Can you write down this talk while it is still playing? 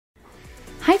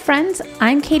Hi friends,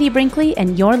 I'm Katie Brinkley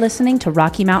and you're listening to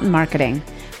Rocky Mountain Marketing.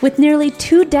 With nearly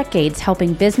 2 decades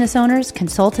helping business owners,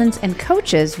 consultants, and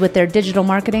coaches with their digital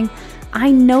marketing,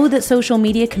 I know that social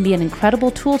media can be an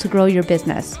incredible tool to grow your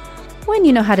business when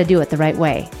you know how to do it the right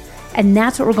way. And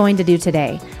that's what we're going to do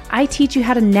today. I teach you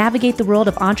how to navigate the world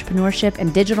of entrepreneurship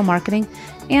and digital marketing,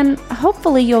 and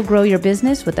hopefully you'll grow your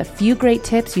business with a few great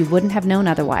tips you wouldn't have known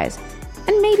otherwise,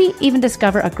 and maybe even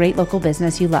discover a great local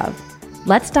business you love.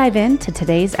 Let's dive into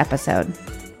today's episode.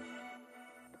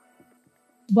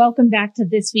 Welcome back to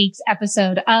this week's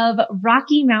episode of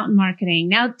Rocky Mountain Marketing.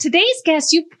 Now, today's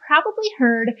guest you've probably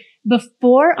heard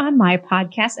before on my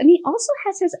podcast, and he also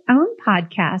has his own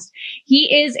podcast.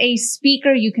 He is a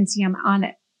speaker. You can see him on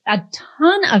a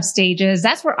ton of stages.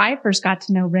 That's where I first got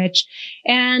to know Rich.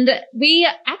 And we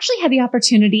actually had the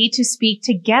opportunity to speak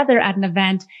together at an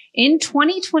event in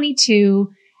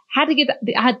 2022. Had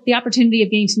the opportunity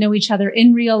of getting to know each other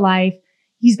in real life.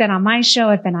 He's been on my show.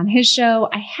 I've been on his show.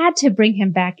 I had to bring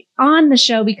him back on the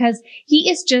show because he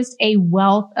is just a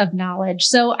wealth of knowledge.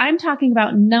 So I'm talking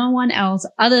about no one else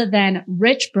other than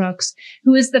Rich Brooks,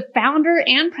 who is the founder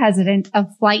and president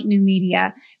of Flight New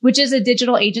Media, which is a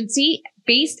digital agency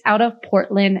based out of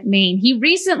Portland, Maine. He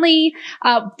recently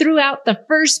threw out the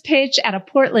first pitch at a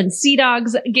Portland Sea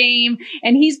Dogs game,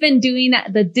 and he's been doing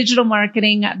the digital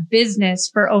marketing business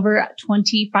for over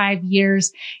 25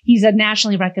 years. He's a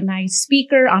nationally recognized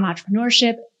speaker on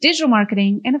entrepreneurship, digital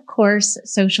marketing, and of course,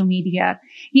 social media.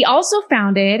 He also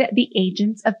founded the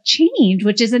Agents of Change,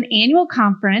 which is an annual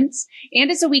conference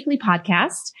and is a weekly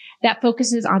podcast that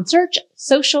focuses on search,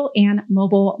 social, and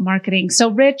mobile marketing. So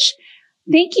Rich,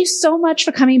 thank you so much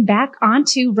for coming back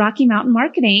onto Rocky Mountain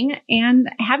Marketing and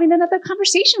having another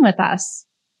conversation with us.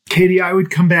 Katie, I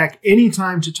would come back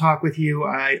anytime to talk with you.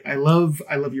 I love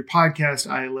your podcast.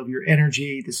 I love your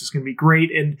energy. This is going to be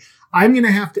great. And I'm going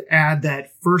to have to add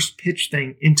that first pitch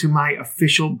thing into my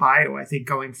official bio, I think,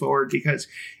 going forward, because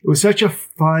it was such a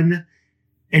fun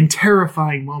and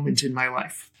terrifying moment in my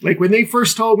life. Like when they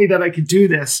first told me that I could do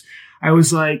this, I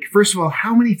was like, first of all,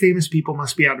 how many famous people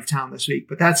must be out of town this week?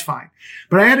 But that's fine.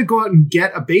 But I had to go out and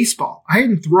get a baseball. I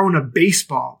hadn't thrown a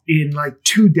baseball in like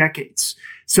 2 decades.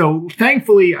 So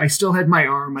thankfully, I still had my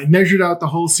arm. I measured out the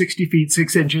whole 60 feet,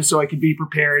 6 inches so I could be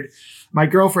prepared. My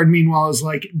girlfriend, meanwhile, is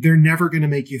like, they're never going to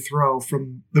make you throw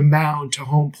from the mound to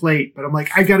home plate. But I'm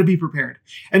like, I got to be prepared.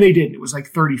 And they didn't. It was like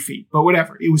 30 feet. But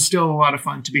whatever. It was still a lot of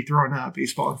fun to be throwing a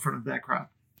baseball in front of that crowd.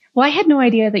 Well, I had no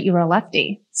idea that you were a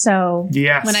lefty. So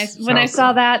yes, when I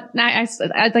saw that, I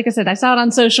like I said, I saw it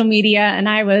on social media and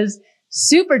I was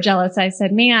super jealous. I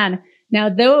said, man, now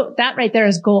though that right there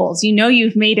is goals. You know,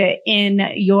 you've made it in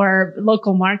your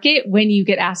local market when you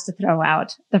get asked to throw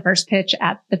out the first pitch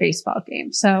at the baseball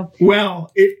game. So, well,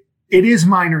 it is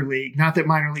minor league. Not that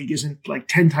minor league isn't like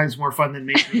 10 times more fun than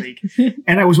major league.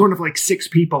 And I was one of like 6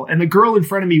 people. And the girl in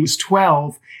front of me was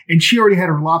 12 and she already had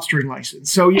her lobstering license.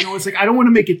 So, you know, it's like, I don't want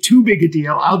to make it too big a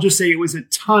deal. I'll just say it was a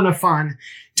ton of fun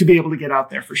to be able to get out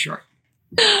there for sure.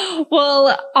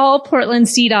 Well, all Portland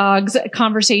Sea Dogs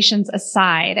conversations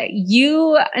aside,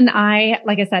 you and I,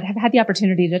 like I said, have had the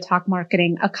opportunity to talk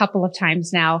marketing a couple of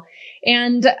times now.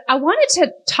 And I wanted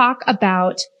to talk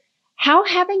about how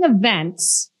having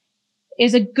events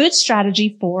is a good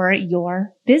strategy for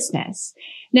your business.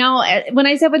 Now, when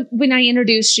I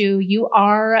introduced you, you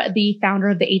are the founder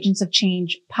of the Agents of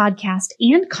Change podcast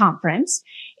and conference.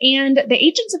 And the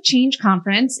Agents of Change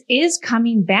conference is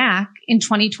coming back in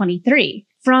 2023.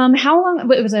 From how long?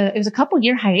 It was a couple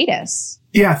year hiatus.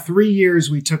 Yeah, 3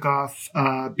 years we took off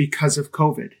because of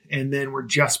COVID. And then we're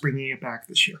just bringing it back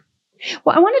this year.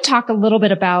 Well, I want to talk a little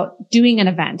bit about doing an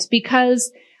event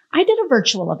because I did a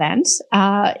virtual event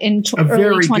in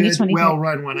early 2023. A very good,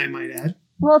 well-run one, I might add.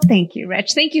 Well, thank you,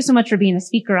 Rich. Thank you so much for being a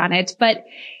speaker on it. But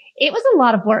it was a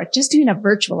lot of work just doing a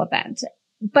virtual event.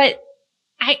 But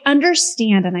I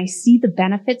understand and I see the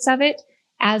benefits of it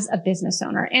as a business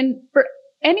owner. And for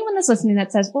anyone that's listening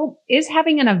that says, well, is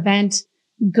having an event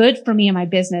good for me and my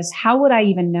business? How would I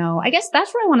even know? I guess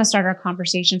that's where I want to start our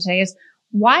conversation today is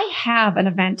why have an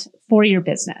event for your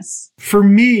business? For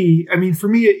me,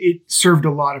 it served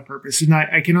a lot of purpose. And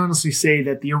I can honestly say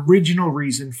that the original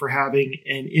reason for having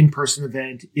an in-person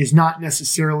event is not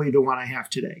necessarily the one I have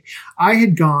today. I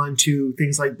had gone to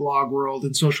things like Blog World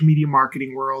and Social Media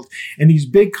Marketing World and these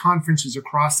big conferences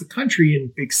across the country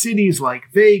in big cities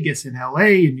like Vegas and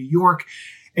LA and New York.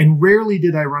 And rarely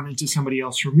did I run into somebody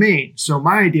else from Maine. So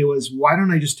my idea was, why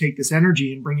don't I just take this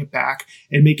energy and bring it back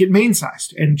and make it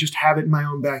Maine-sized and just have it in my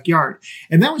own backyard?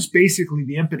 And that was basically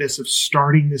the impetus of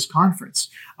starting this conference.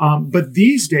 But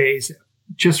these days,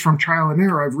 just from trial and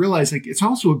error, I've realized like it's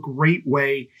also a great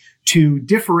way to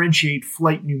differentiate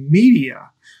Flight New Media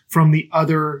from the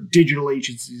other digital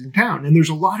agencies in town. And there's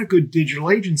a lot of good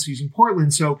digital agencies in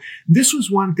Portland. So this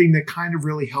was one thing that kind of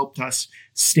really helped us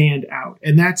stand out.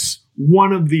 And that's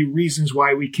one of the reasons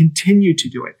why we continue to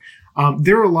do it.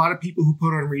 There are a lot of people who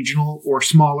put on regional or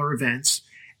smaller events,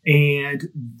 and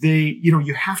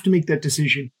you have to make that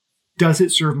decision. Does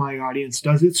it serve my audience?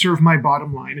 Does it serve my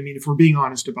bottom line? I mean, if we're being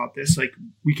honest about this, like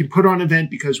we can put on an event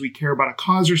because we care about a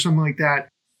cause or something like that.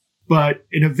 But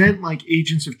an event like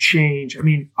Agents of Change, I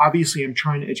mean, obviously I'm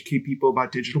trying to educate people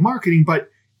about digital marketing, but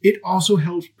it also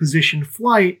helps position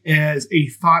Flight as a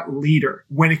thought leader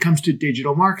when it comes to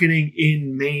digital marketing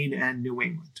in Maine and New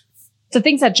England. So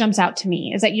things that jumps out to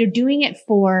me is that you're doing it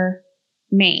for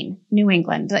Maine, New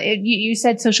England. You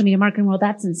said Social Media Marketing World,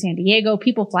 that's in San Diego.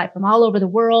 People fly from all over the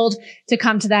world to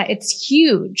come to that. It's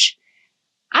huge.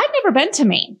 I've never been to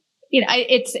Maine.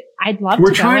 I'd love to go.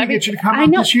 We're trying to get you to come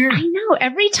out this year. I know.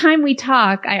 Every time we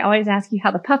talk, I always ask you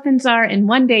how the puffins are. And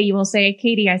one day you will say,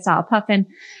 Katie, I saw a puffin.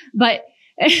 But,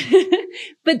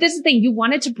 but this is the thing. You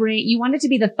wanted to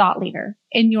be the thought leader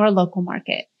in your local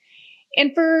market.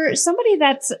 And for somebody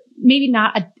that's maybe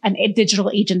not a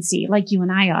digital agency like you and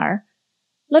I are,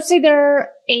 let's say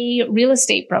they're a real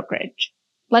estate brokerage.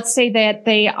 Let's say that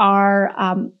they are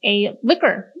a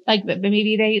liquor, like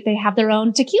maybe they have their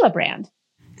own tequila brand.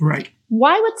 Right.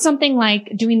 Why would something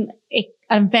like doing an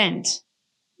event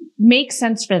make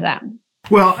sense for them?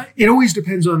 Well, it always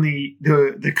depends on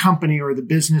the company or the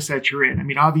business that you're in. I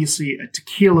mean, obviously a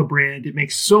tequila brand, it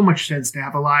makes so much sense to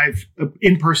have a live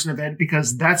in-person event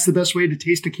because that's the best way to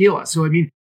taste tequila. So, I mean,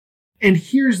 and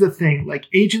here's the thing, like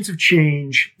Agents of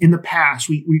Change in the past,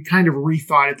 we kind of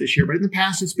rethought it this year, but in the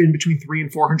past, it's been between 300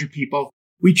 and 400 people.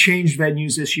 We changed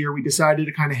venues this year. We decided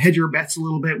to kind of hedge our bets a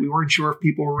little bit. We weren't sure if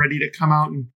people were ready to come out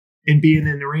and be in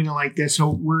an arena like this. So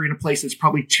we're in a place that's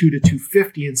probably 200 to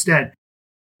 250 instead.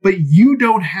 But you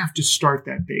don't have to start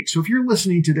that big. So if you're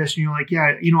listening to this and you're like,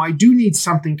 yeah, I do need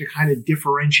something to kind of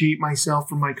differentiate myself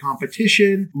from my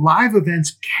competition, live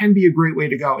events can be a great way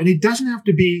to go. And it doesn't have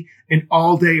to be an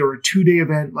all-day or a 2-day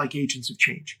event like Agents of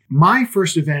Change. My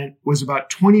first event was about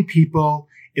 20 people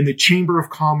in the Chamber of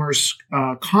Commerce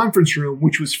conference room,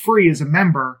 which was free as a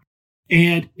member.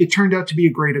 And it turned out to be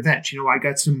a great event. I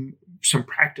got some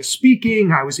practice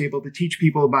speaking. I was able to teach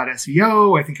people about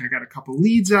SEO. I think I got a couple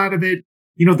leads out of it.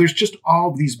 There's just all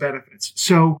of these benefits.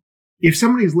 So if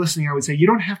somebody's listening, I would say you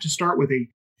don't have to start with a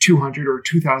 200 or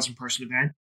 2,000 person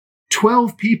event.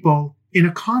 12 people in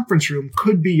a conference room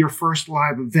could be your first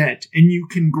live event, and you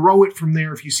can grow it from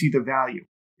there if you see the value.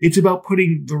 It's about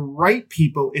putting the right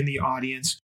people in the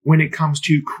audience when it comes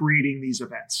to creating these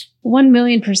events.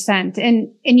 1,000,000%. And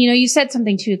you said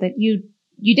something too, that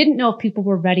you didn't know if people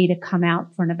were ready to come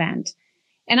out for an event.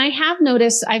 And I have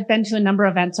noticed, I've been to a number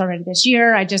of events already this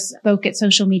year. I just spoke at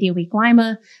Social Media Week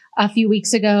Lima a few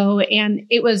weeks ago, and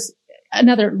it was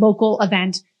another local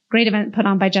event, great event put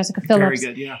on by Jessica Phillips.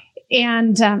 Very good, yeah.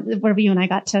 And where you and I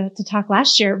got to talk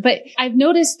last year. But I've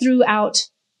noticed throughout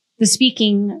the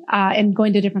speaking and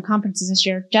going to different conferences this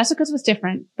year, Jessica's was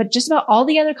different, but just about all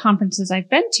the other conferences I've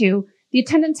been to, the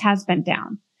attendance has been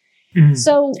down. Mm-hmm.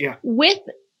 So yeah. With,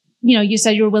 you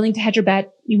said you were willing to hedge your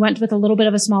bet. You went with a little bit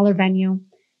of a smaller venue.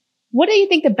 What do you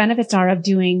think the benefits are of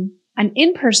doing an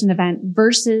in-person event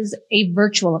versus a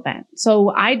virtual event?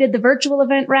 So I did the virtual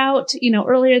event route,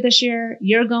 earlier this year.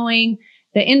 You're going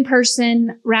the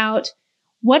in-person route.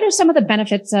 What are some of the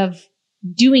benefits of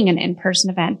doing an in-person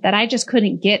event that I just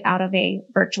couldn't get out of a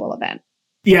virtual event?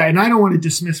 Yeah, and I don't want to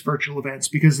dismiss virtual events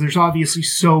because there's obviously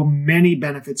so many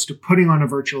benefits to putting on a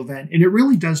virtual event, and it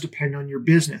really does depend on your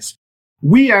business.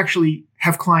 We actually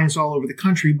have clients all over the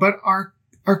country, but our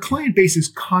client base is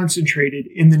concentrated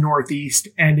in the Northeast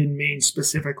and in Maine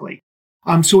specifically.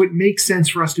 So it makes sense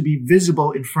for us to be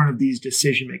visible in front of these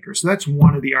decision makers. So that's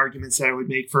one of the arguments that I would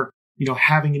make for,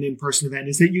 having an in-person event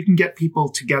is that you can get people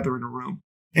together in a room.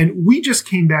 And we just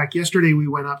came back yesterday. We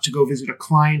went up to go visit a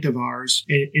client of ours,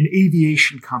 an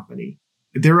aviation company.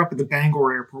 They're up at the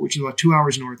Bangor airport, which is about 2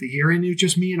 hours north of here. And it was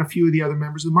just me and a few of the other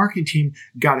members of the marketing team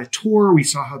got a tour. We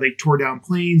saw how they tore down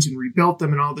planes and rebuilt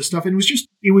them and all this stuff. And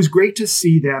it was great to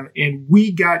see them. And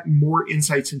we got more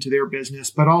insights into their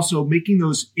business, but also making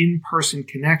those in-person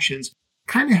connections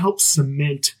kind of helps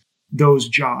cement those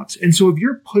jobs. And so if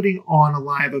you're putting on a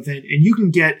live event and you can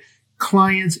get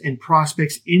clients and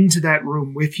prospects into that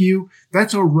room with you,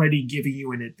 that's already giving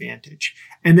you an advantage.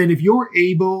 And then if you're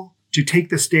able to take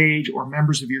the stage, or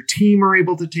members of your team are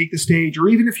able to take the stage, or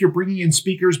even if you're bringing in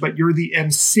speakers, but you're the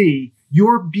MC,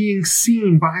 you're being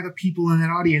seen by the people in that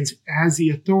audience as the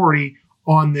authority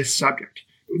on this subject.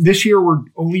 This year, we're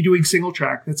only doing single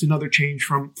track. That's another change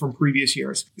from previous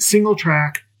years. Single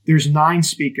track, there's 9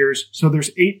 speakers. So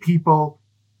there's 8 people,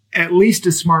 at least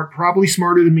as smart, probably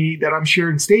smarter than me, that I'm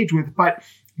sharing stage with. But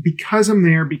because I'm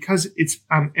there, because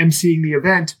I'm emceeing the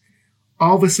event,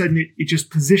 all of a sudden it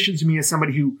just positions me as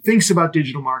somebody who thinks about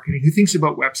digital marketing, who thinks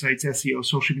about websites, SEO,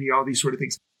 social media, all these sort of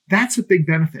things. That's a big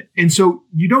benefit. And so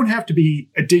you don't have to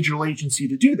be a digital agency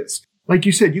to do this. Like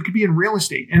you said, you could be in real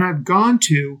estate. And I've gone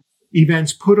to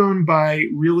events put on by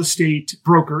real estate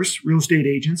brokers, real estate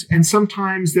agents, and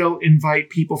sometimes they'll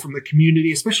invite people from the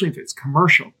community, especially if it's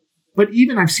commercial. But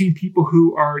even I've seen people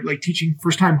who are like teaching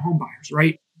first-time home buyers,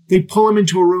 right? They pull them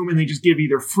into a room and they just give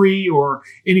either free or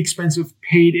inexpensive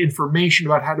paid information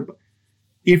about how to.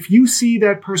 If you see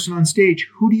that person on stage,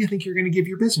 who do you think you're going to give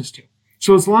your business to?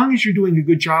 So as long as you're doing a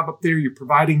good job up there, you're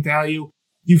providing value,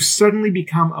 you've suddenly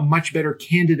become a much better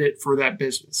candidate for that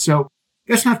business. So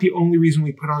that's not the only reason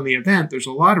we put on the event. There's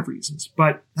a lot of reasons,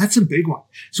 but that's a big one.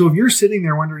 So if you're sitting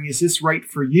there wondering, is this right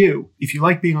for you? If you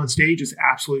like being on stage, it's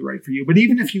absolutely right for you. But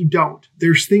even if you don't,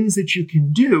 there's things that you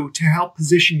can do to help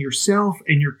position yourself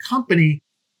and your company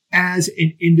as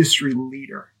an industry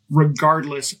leader,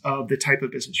 regardless of the type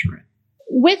of business you're in.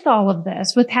 With all of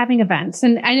this, with having events,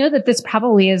 and I know that this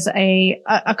probably is a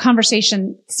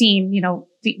conversation seen,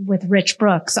 with Rich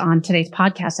Brooks on today's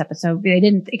podcast episode. They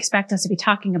didn't expect us to be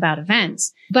talking about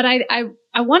events, but I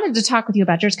wanted to talk with you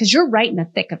about yours because you're right in the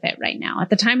thick of it right now. At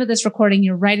the time of this recording,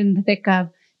 you're right in the thick of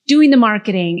doing the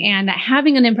marketing and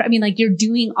having you're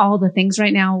doing all the things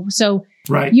right now. So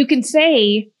right. You can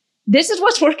say, this is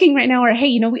what's working right now, or,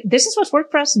 hey, this is what's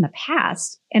worked for us in the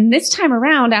past. And this time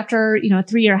around, after, a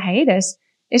 3-year hiatus,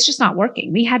 it's just not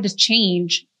working. We had to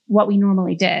change what we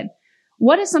normally did.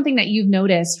 What is something that you've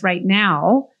noticed right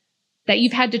now that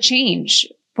you've had to change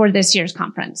for this year's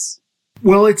conference?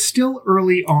 Well, it's still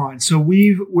early on. So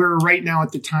we're right now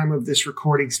at the time of this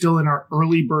recording, still in our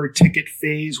early bird ticket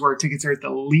phase where our tickets are at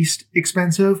the least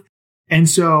expensive. And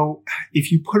so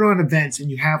if you put on events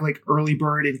and you have like early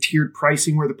bird and tiered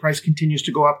pricing where the price continues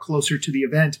to go up closer to the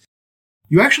event,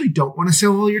 you actually don't want to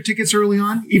sell all your tickets early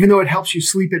on, even though it helps you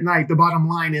sleep at night. The bottom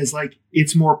line is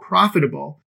it's more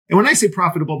profitable. And when I say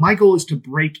profitable, my goal is to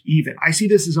break even. I see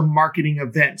this as a marketing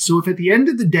event. So if at the end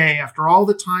of the day, after all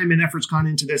the time and effort's gone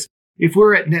into this, if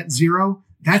we're at net zero,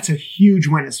 that's a huge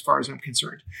win as far as I'm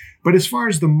concerned. But as far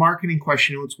as the marketing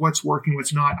question, it's what's working,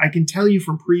 what's not, I can tell you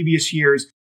from previous years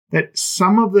that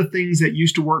some of the things that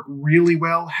used to work really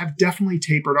well have definitely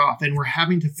tapered off, and we're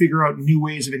having to figure out new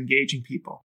ways of engaging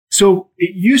people. So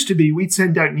it used to be we'd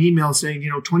send out an email saying,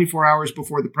 24 hours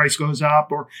before the price goes up,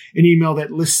 or an email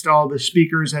that lists all the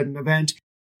speakers at an event.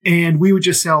 And we would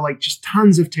just sell just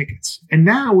tons of tickets. And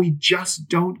now we just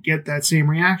don't get that same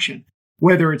reaction,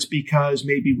 whether it's because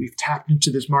maybe we've tapped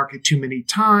into this market too many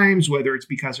times, whether it's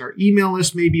because our email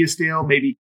list maybe is stale,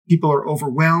 maybe people are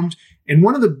overwhelmed. And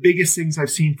one of the biggest things I've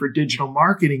seen for digital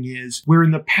marketing is where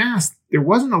in the past, there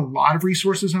wasn't a lot of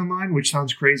resources online, which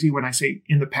sounds crazy when I say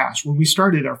in the past. When we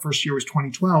started, our first year was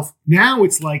 2012. Now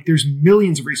it's there's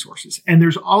millions of resources. And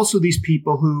there's also these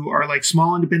people who are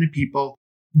small independent people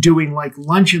doing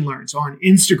lunch and learns on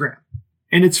Instagram.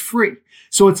 And it's free.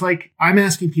 So it's I'm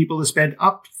asking people to spend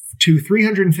up to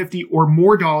 $350 or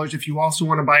more if you also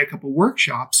want to buy a couple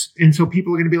workshops. And so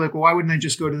people are going to be well, why wouldn't I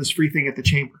just go to this free thing at the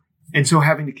chamber? And so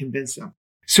having to convince them.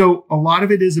 So a lot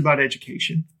of it is about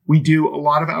education. We do a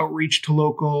lot of outreach to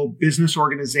local business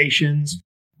organizations,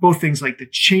 both things like the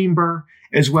chamber,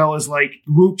 as well as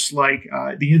groups like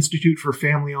the Institute for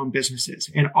Family-Owned Businesses,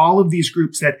 and all of these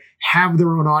groups that have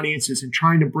their own audiences and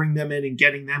trying to bring them in and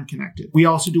getting them connected. We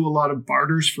also do a lot of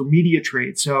barters for media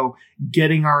trade. So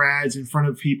getting our ads in front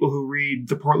of people who read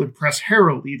the Portland Press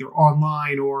Herald, either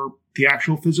online or the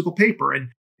actual physical paper, and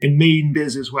Main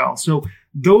Biz as well. So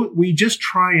though we just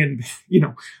try and,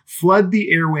 flood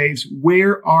the airwaves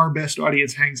where our best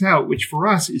audience hangs out, which for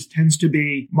us tends to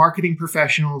be marketing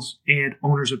professionals and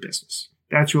owners of business.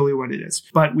 That's really what it is.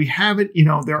 But we haven't,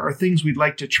 there are things we'd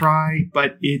like to try,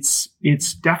 but it's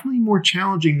definitely more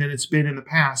challenging than it's been in the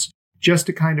past just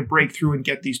to kind of break through and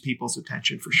get these people's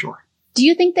attention for sure. Do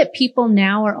you think that people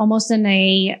now are almost in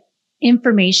a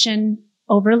information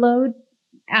overload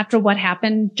after what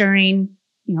happened during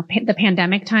the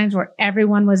pandemic times where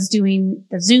everyone was doing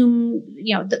the Zoom,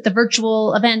 the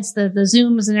virtual events, the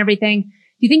Zooms and everything? Do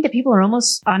you think that people are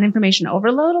almost on information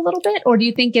overload a little bit? Or do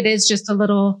you think it is just a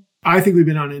little? I think we've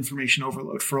been on information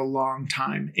overload for a long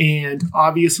time. And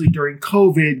obviously during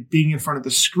COVID, being in front of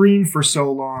the screen for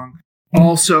so long,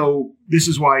 Also, this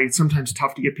is why it's sometimes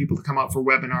tough to get people to come out for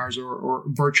webinars or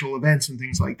virtual events and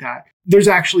things like that. There's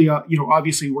actually,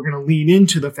 obviously we're going to lean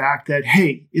into the fact that,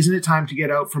 hey, isn't it time to get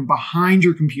out from behind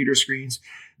your computer screens,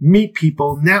 meet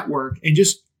people, network, and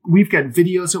we've got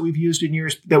videos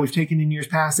that we've taken in years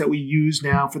past that we use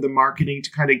now for the marketing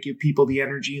to kind of give people the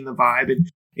energy and the vibe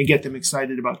and get them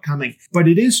excited about coming. But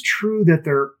it is true that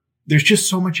there's just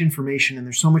so much information and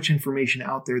there's so much information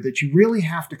out there that you really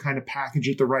have to kind of package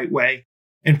it the right way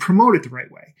and promote it the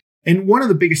right way. And one of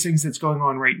the biggest things that's going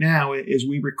on right now as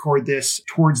we record this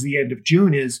towards the end of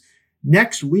June is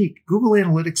next week, Google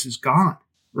Analytics is gone,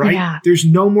 right? Yeah. There's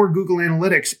no more Google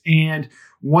Analytics. And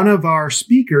one of our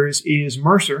speakers is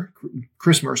Mercer,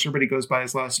 Chris Mercer, but he goes by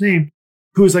his last name,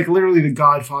 who is like literally the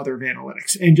godfather of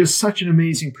analytics and just such an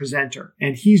amazing presenter.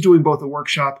 And he's doing both a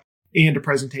workshop and a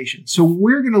presentation. So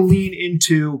we're going to lean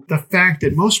into the fact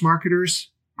that most marketers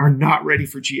are not ready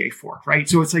for GA4, right?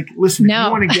 So it's like, listen,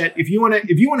 No. if you want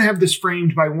to have this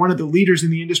framed by one of the leaders in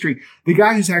the industry, the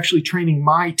guy who's actually training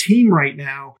my team right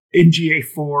now in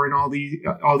GA4 and all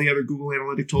the other Google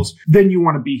Analytic tools, then you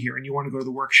want to be here and you want to go to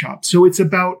the workshop. So it's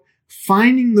about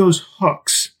finding those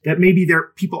hooks that maybe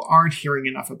people aren't hearing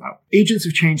enough about. Agents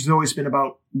of Change has always been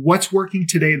about what's working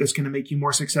today that's going to make you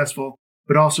more successful,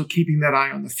 but also keeping that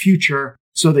eye on the future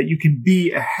so that you can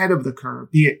be ahead of the curve,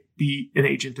 be an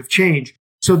agent of change.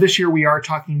 So this year we are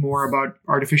talking more about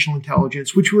artificial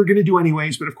intelligence, which we were going to do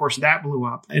anyways, but of course that blew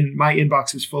up. And my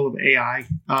inbox is full of AI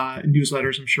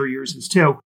newsletters. I'm sure yours is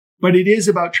too. But it is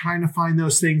about trying to find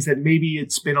those things that maybe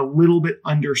it's been a little bit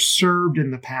underserved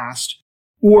in the past,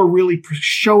 or really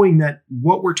showing that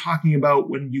what we're talking about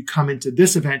when you come into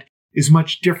this event is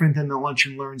much different than the lunch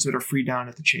and learns that are free down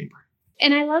at the chamber.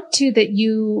 And I love too that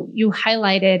you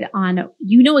highlighted on,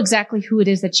 you know exactly who it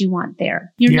is that you want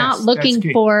there. You're not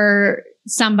looking for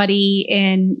somebody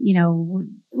in,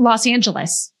 Los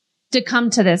Angeles to come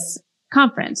to this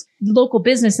conference. Local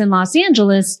business in Los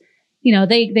Angeles,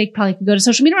 they probably could go to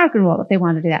Social Media Marketing World if they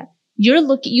want to do that.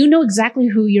 You know exactly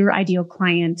who your ideal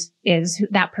client is,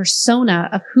 that persona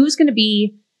of who's going to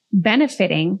be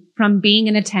benefiting from being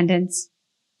in attendance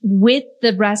with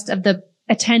the rest of the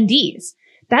attendees.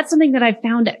 That's something that I've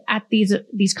found at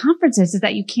these conferences is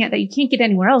that you can't get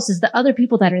anywhere else, is the other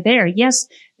people that are there. Yes,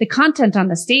 the content on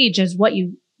the stage is what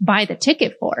you buy the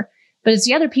ticket for, but it's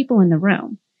the other people in the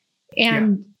room.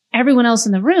 And everyone else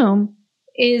in the room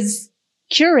is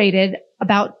curated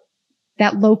about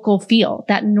that local feel,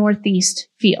 that Northeast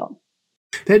feel.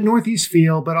 That Northeast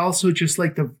feel, but also just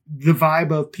like the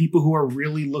vibe of people who are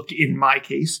really in my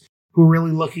case, who are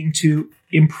really looking to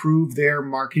improve their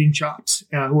marketing chops,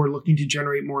 who are looking to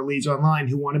generate more leads online,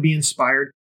 who want to be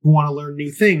inspired, who want to learn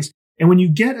new things. And when you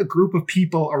get a group of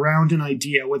people around an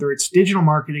idea, whether it's digital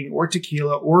marketing or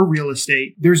tequila or real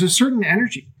estate, there's a certain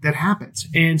energy that happens.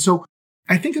 And so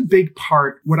I think a big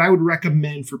part, what I would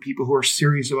recommend for people who are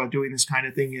serious about doing this kind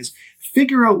of thing is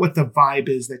figure out what the vibe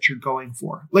is that you're going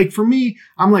for. Like for me,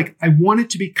 I'm like, I want it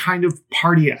to be kind of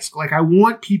party-esque. Like I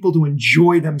want people to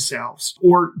enjoy themselves.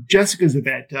 Or Jessica's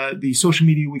event, the Social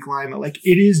Media Week Lima, like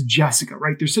it is Jessica,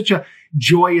 right? There's such a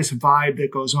joyous vibe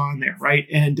that goes on there, right?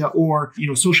 And,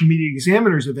 Social Media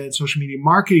Examiner's event, Social Media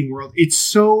Marketing World, it's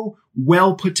so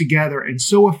well put together and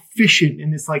so efficient.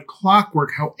 And it's like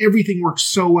clockwork, how everything works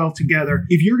so well together.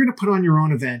 If you're going to put on your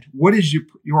own event, what is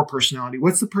your personality?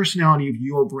 What's the personality of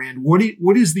your brand? What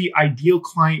is the ideal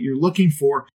client you're looking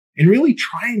for? And really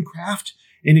try and craft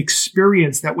an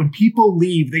experience that when people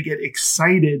leave, they get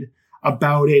excited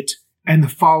about it and the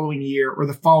following year or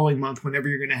the following month, whenever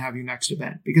you're going to have your next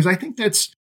event. Because I think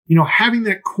that's, having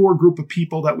that core group of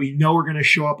people that we know are going to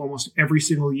show up almost every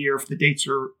single year if the dates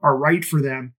are right for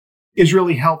them is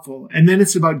really helpful. And then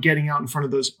it's about getting out in front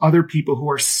of those other people who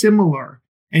are similar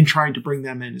and trying to bring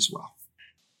them in as well.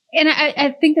 And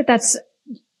I think that that's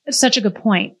such a good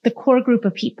point. The core group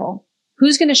of people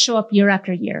who's going to show up year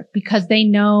after year because they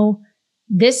know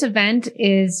this event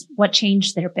is what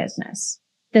changed their business.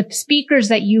 The speakers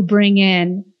that you bring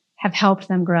in have helped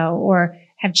them grow or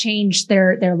have changed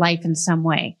their life in some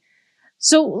way.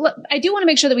 So I do want to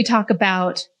make sure that we talk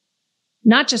about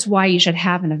not just why you should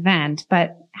have an event,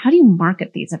 but how do you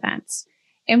market these events?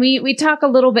 And we talk a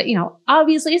little bit,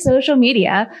 obviously social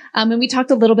media. And we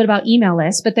talked a little bit about email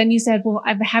lists, but then you said, well,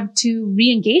 I've had to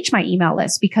re-engage my email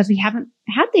list because we haven't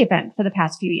had the event for the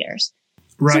past few years.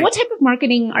 Right. So what type of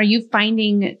marketing are you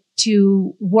finding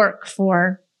to work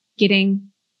for getting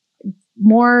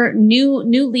more new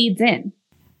leads in?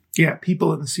 Yeah,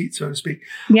 people in the seat, so to speak.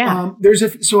 Yeah.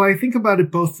 So I think about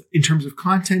it both in terms of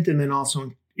content and then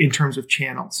also in terms of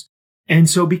channels. And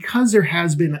so because there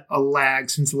has been a lag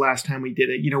since the last time we did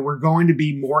it, we're going to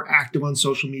be more active on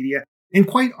social media. And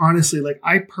quite honestly, like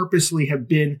I purposely have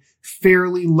been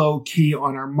fairly low key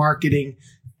on our marketing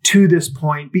to this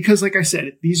point because, like I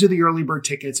said, these are the early bird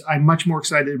tickets. I'm much more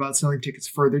excited about selling tickets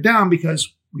further down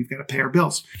because we've got to pay our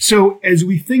bills. So as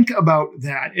we think about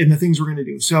that and the things we're going to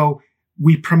do, so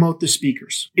we promote the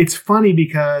speakers. It's funny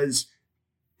because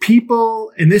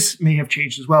people, and this may have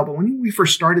changed as well, but when we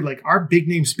first started, like our big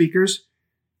name speakers,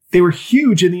 they were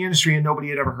huge in the industry and nobody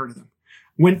had ever heard of them.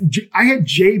 When I had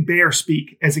Jay Baer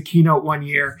speak as a keynote one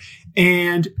year,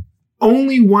 and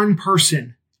only one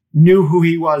person knew who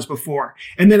he was before.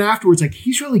 And then afterwards, like,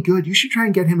 he's really good. You should try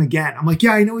and get him again. I'm like,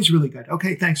 yeah, I know he's really good.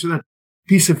 Okay, thanks for that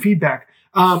piece of feedback.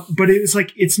 But it's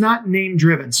like, it's not name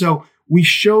driven. So we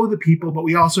show the people, but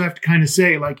we also have to kind of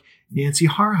say, like, Nancy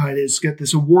Harhut has got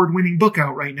this award-winning book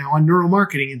out right now on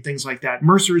neuromarketing and things like that.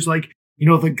 Mercer is like,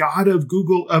 the god of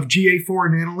Google, of GA4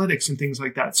 and analytics and things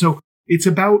like that. So it's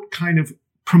about kind of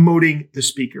promoting the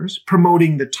speakers,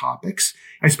 promoting the topics.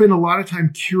 I spend a lot of time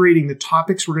curating the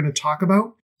topics we're going to talk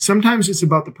about. Sometimes it's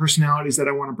about the personalities that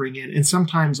I want to bring in. And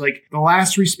sometimes, like the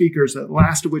last three speakers, the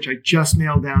last of which I just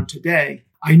nailed down today,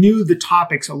 I knew the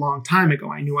topics a long time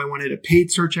ago. I knew I wanted a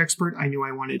paid search expert. I knew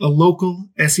I wanted a local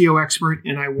SEO expert,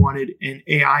 and I wanted an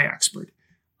AI expert.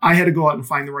 I had to go out and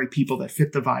find the right people that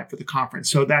fit the vibe for the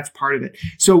conference. So that's part of it.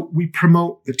 So we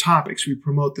promote the topics. We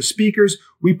promote the speakers.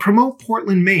 We promote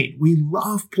Portland, Maine. We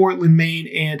love Portland, Maine.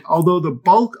 And although the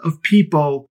bulk of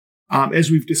people,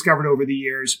 as we've discovered over the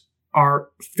years, are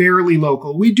fairly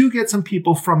local, we do get some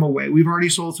people from away. We've already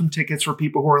sold some tickets for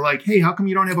people who are like, hey, how come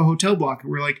you don't have a hotel block?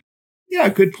 And we're like, yeah,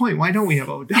 good point. Why don't we have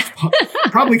a hotel block?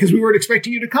 Probably because we weren't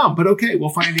expecting you to come, but okay, we'll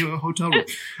find you a hotel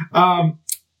room.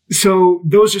 So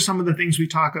those are some of the things we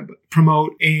talk about,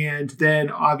 promote, and then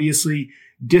obviously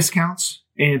discounts.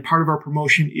 And part of our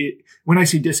promotion, when I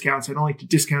say discounts, I don't like to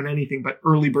discount anything, but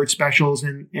early bird specials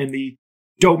and the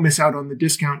don't miss out on the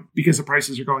discount because the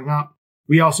prices are going up.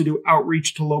 We also do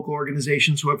outreach to local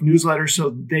organizations who have newsletters. So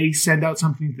they send out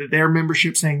something to their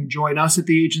membership saying, join us at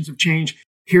the Agents of Change.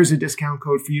 Here's a discount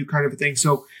code for you, kind of a thing.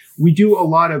 So we do a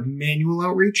lot of manual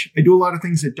outreach. I do a lot of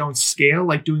things that don't scale,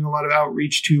 like doing a lot of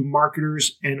outreach to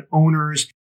marketers and owners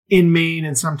in Maine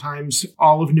and sometimes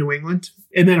all of New England.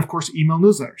 And then, of course, email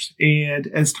newsletters. And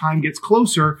as time gets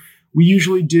closer, we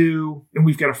usually do, and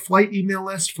we've got a flight email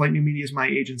list. Flight New Media is my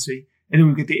agency. And then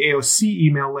we get the AOC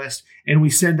email list, and we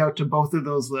send out to both of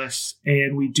those lists.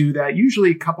 And we do that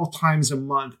usually a couple times a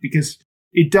month because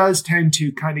it does tend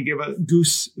to kind of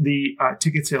goose the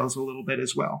ticket sales a little bit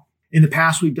as well. In the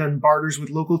past, we've done barters with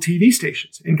local TV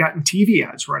stations and gotten TV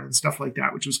ads run and stuff like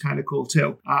that, which was kind of cool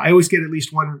too. I always get at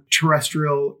least one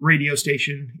terrestrial radio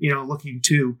station, looking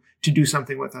to do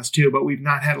something with us too, but we've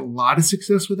not had a lot of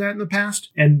success with that in the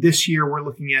past. And this year we're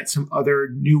looking at some other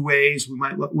new ways.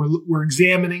 We're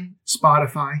examining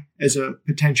Spotify as a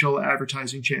potential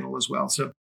advertising channel as well.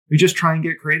 So we just try and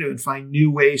get creative and find new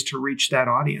ways to reach that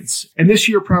audience. And this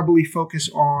year probably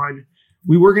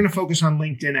we were going to focus on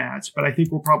LinkedIn ads, but I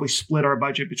think we'll probably split our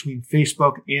budget between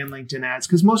Facebook and LinkedIn ads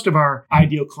because most of our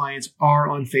ideal clients are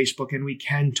on Facebook and we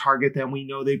can target them. We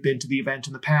know they've been to the event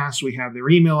in the past. We have their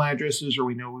email addresses or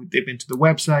we know they've been to the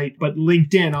website. But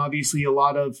LinkedIn, obviously, a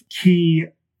lot of key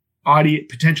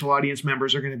potential audience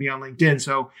members are going to be on LinkedIn.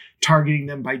 So targeting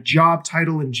them by job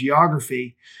title and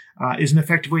geography is an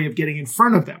effective way of getting in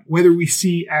front of them. Whether we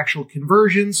see actual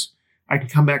conversions, I can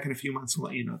come back in a few months and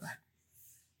let you know that.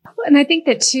 And I think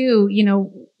that too,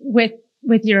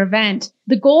 with your event,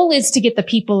 the goal is to get the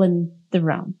people in the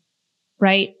room,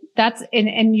 right?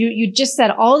 And you just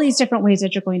said all these different ways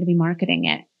that you're going to be marketing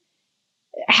it.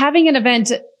 Having an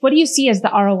event, what do you see as the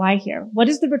ROI here? What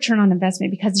is the return on investment?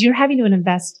 Because you're having to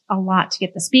invest a lot to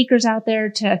get the speakers out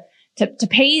there, to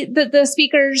pay the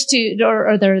speakers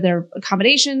or their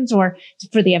accommodations or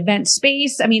for the event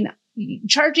space. I mean,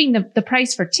 charging the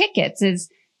price for tickets is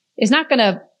not going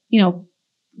to,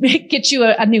 get you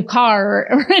a new car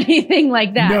or anything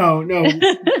like that. No.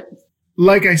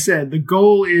 Like I said, the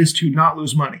goal is to not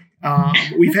lose money.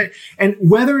 And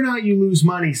whether or not you lose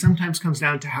money sometimes comes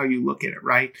down to how you look at it,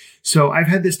 right? So I've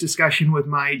had this discussion with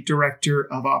my director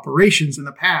of operations in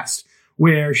the past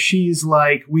where she's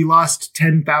like, we lost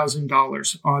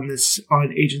 $10,000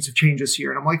 on Agents of Change this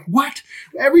year. And I'm like, what?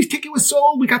 Every ticket was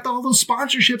sold. We got all those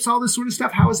sponsorships, all this sort of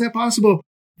stuff. How is that possible?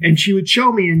 And she would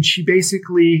show me, and she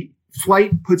basically,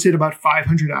 Flight puts in about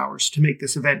 500 hours to make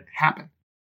this event happen.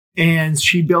 And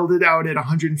she billed it out at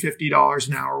 $150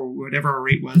 an hour or whatever our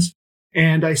rate was.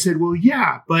 And I said, well,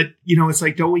 yeah, but it's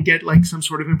like, don't we get like some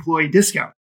sort of employee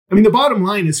discount? I mean, the bottom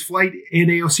line is flight and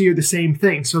AOC are the same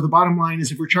thing. So the bottom line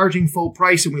is if we're charging full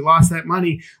price and we lost that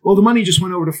money, well, the money just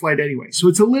went over to flight anyway. So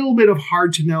it's a little bit of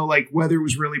hard to know like whether it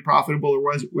was really profitable or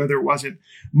whether it wasn't.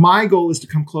 My goal is to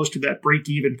come close to that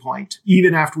break-even point,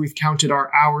 even after we've counted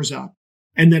our hours up.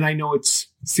 And then I know it's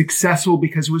successful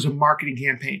because it was a marketing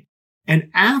campaign. And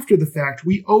after the fact,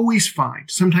 we always find,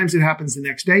 sometimes it happens the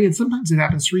next day and sometimes it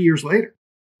happens 3 years later,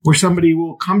 where somebody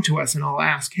will come to us and I'll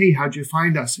ask, hey, how'd you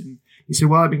find us? And he said,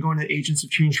 well, I've been going to Agents of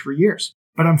Change for years,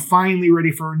 but I'm finally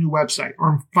ready for a new website, or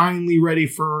I'm finally ready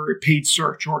for paid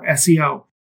search or SEO.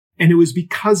 And it was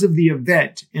because of the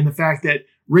event and the fact that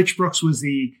Rich Brooks was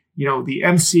the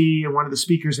MC and one of the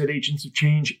speakers at Agents of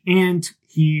Change, and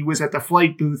he was at the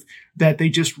flight booth, that they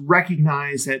just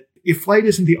recognized that if flight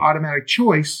isn't the automatic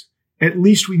choice, at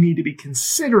least we need to be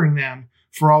considering them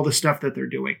for all the stuff that they're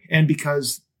doing. And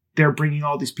because they're bringing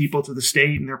all these people to the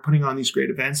state and they're putting on these great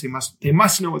events, they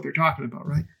must know what they're talking about,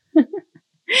 right?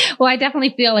 Well, I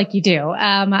definitely feel like you do.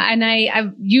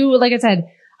 And you, like I said,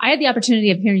 I had the opportunity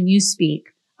of hearing you speak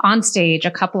on stage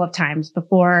a couple of times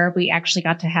before we actually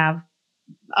got to have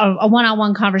a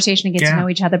one-on-one conversation and get to know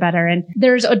each other better. And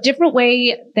there's a different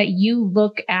way that you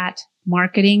look at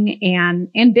marketing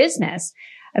and business.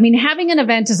 I mean, having an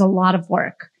event is a lot of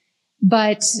work,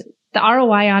 but the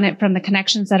ROI on it from the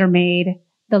connections that are made,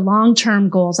 the long-term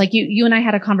goals, like you and I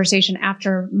had a conversation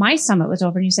after my summit was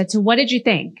over and you said, so what did you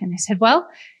think? And I said, well,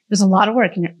 it was a lot of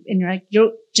work. And you're like,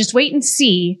 just wait and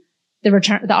see the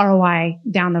return, the ROI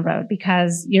down the road,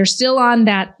 because you're still on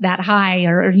that high,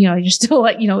 or, you're still,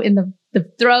 in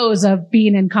the throes of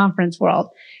being in conference world.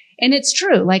 And it's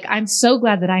true. Like, I'm so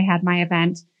glad that I had my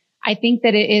event. I think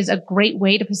that it is a great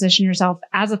way to position yourself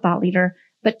as a thought leader,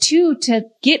 but two, to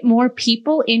get more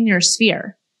people in your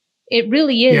sphere. It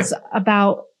really is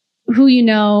about who you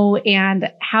know and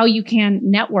how you can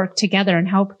network together and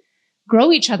help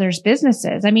grow each other's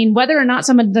businesses. I mean, whether or not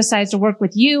someone decides to work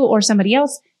with you or somebody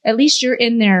else, at least you're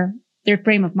in their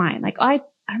frame of mind. Like, I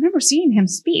remember seeing him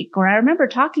speak, or I remember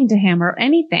talking to him, or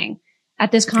anything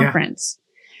at this conference.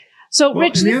 So, well,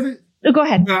 Rich, go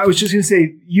ahead. I was just going to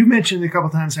say, you mentioned a couple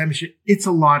of times, it's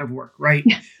a lot of work, right?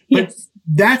 But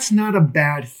that's not a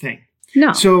bad thing.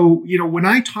 No. So, when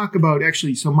I talk about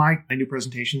my new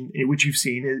presentation, which you've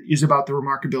seen, is about the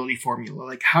remarkability formula.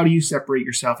 Like, how do you separate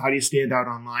yourself? How do you stand out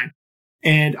online?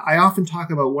 And I often talk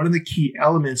about one of the key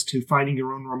elements to finding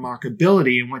your own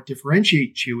remarkability and what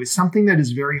differentiates you is something that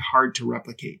is very hard to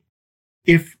replicate.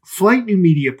 If Flight New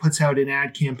Media puts out an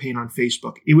ad campaign on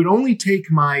Facebook, it would only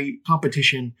take my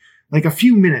competition like a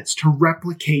few minutes to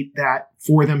replicate that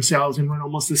for themselves and run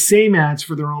almost the same ads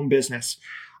for their own business.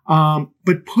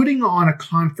 But putting on a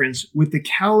conference with the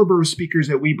caliber of speakers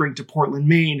that we bring to Portland,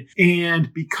 Maine,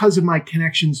 and because of my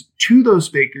connections to those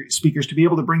speakers to be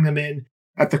able to bring them in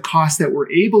at the cost that we're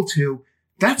able to,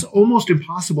 that's almost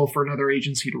impossible for another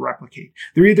agency to replicate.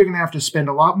 They're either going to have to spend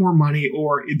a lot more money,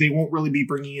 or they won't really be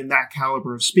bringing in that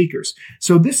caliber of speakers.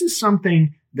 So this is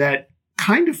something that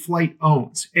kind of Flight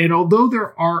owns. And although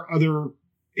there are other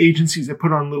agencies that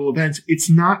put on little events, it's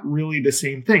not really the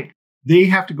same thing. They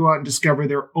have to go out and discover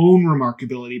their own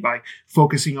remarkability by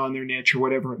focusing on their niche or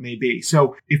whatever it may be.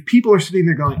 So if people are sitting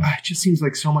there going, it just seems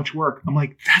like so much work, I'm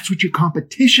like, that's what your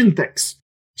competition thinks.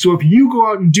 So if you go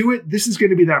out and do it, this is going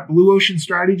to be that blue ocean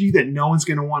strategy that no one's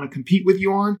going to want to compete with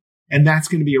you on. And that's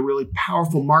going to be a really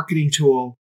powerful marketing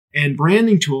tool and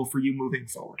branding tool for you moving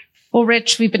forward. Well,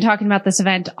 Rich, we've been talking about this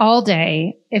event all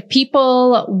day. If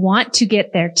people want to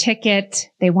get their ticket,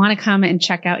 they want to come and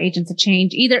check out Agents of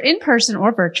Change, either in person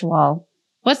or virtual,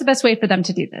 what's the best way for them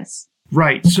to do this?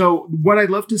 Right. So what I'd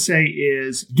love to say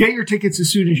is get your tickets as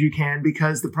soon as you can,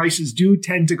 because the prices do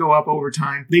tend to go up over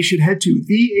time. They should head to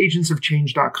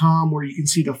theagentsofchange.com, where you can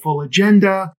see the full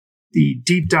agenda, the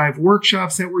deep dive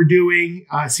workshops that we're doing,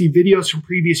 see videos from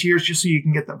previous years just so you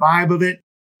can get the vibe of it.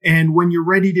 And when you're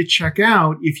ready to check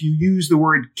out, if you use the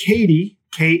word Katie,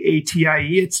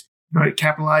 K-A-T-I-E, it's not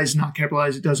capitalized, not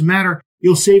capitalized, it doesn't matter.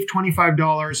 You'll save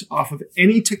 $25 off of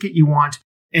any ticket you want.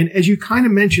 And as you kind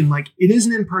of mentioned, like, it is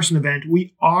an in-person event.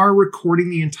 We are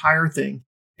recording the entire thing,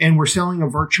 and we're selling a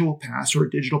virtual pass or a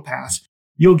digital pass.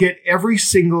 You'll get every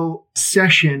single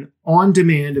session on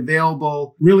demand,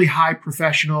 available, really high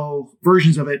professional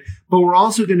versions of it. But we're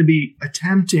also going to be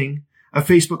attempting a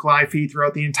Facebook Live feed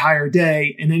throughout the entire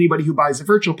day. And anybody who buys a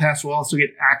virtual pass will also get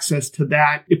access to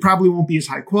that. It probably won't be as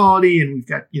high quality, and we've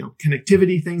got,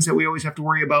 connectivity things that we always have to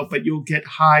worry about, but you'll get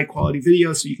high quality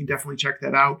videos. So you can definitely check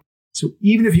that out. So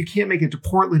even if you can't make it to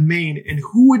Portland, Maine, and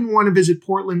who wouldn't want to visit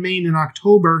Portland, Maine in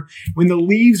October when the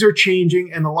leaves are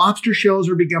changing and the lobster shells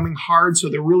are becoming hard, so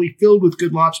they're really filled with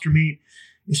good lobster meat,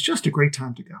 it's just a great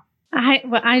time to go.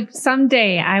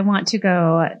 Someday I want to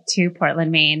go to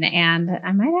Portland, Maine, and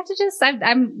I might have to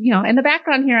I'm in the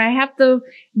background here. I have the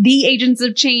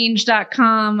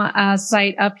agentsofchange.com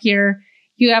site up here.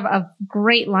 You have a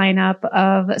great lineup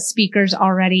of speakers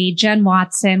already. Jen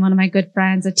Watson, one of my good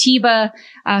friends, Atiba,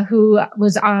 who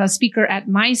was a speaker at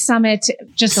my summit,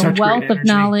 just a wealth of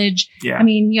knowledge. Yeah. I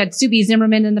mean, you had Subi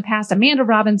Zimmerman in the past, Amanda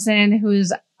Robinson,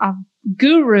 who's a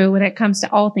guru when it comes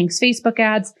to all things Facebook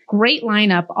ads. Great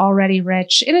lineup already,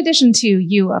 Rich, in addition to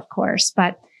you, of course,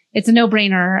 but it's a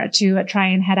no-brainer to try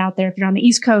and head out there if you're on the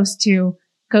East Coast to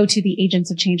go to the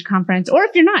Agents of Change conference, or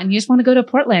if you're not and you just want to go to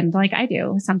Portland like I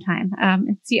do sometime.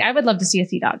 I would love to see a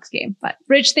Sea Dogs game. But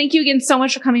Rich, thank you again so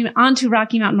much for coming on to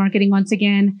Rocky Mountain Marketing once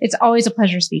again. It's always a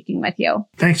pleasure speaking with you.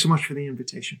 Thanks so much for the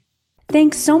invitation.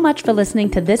 Thanks so much for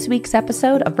listening to this week's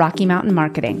episode of Rocky Mountain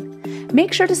Marketing.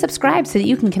 Make sure to subscribe so that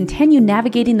you can continue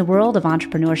navigating the world of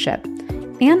entrepreneurship.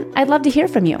 And I'd love to hear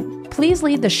from you. Please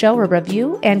leave the show a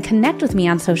review and connect with me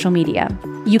on social media.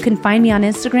 You can find me on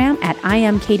Instagram at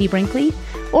 @IamKatieBrinkley,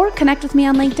 or connect with me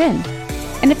on LinkedIn.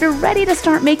 And if you're ready to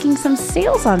start making some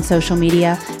sales on social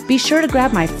media, be sure to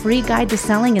grab my free guide to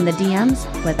selling in the DMs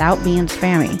without being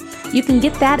spammy. You can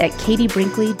get that at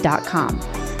katiebrinkley.com.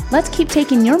 Let's keep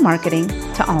taking your marketing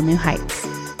to all new heights.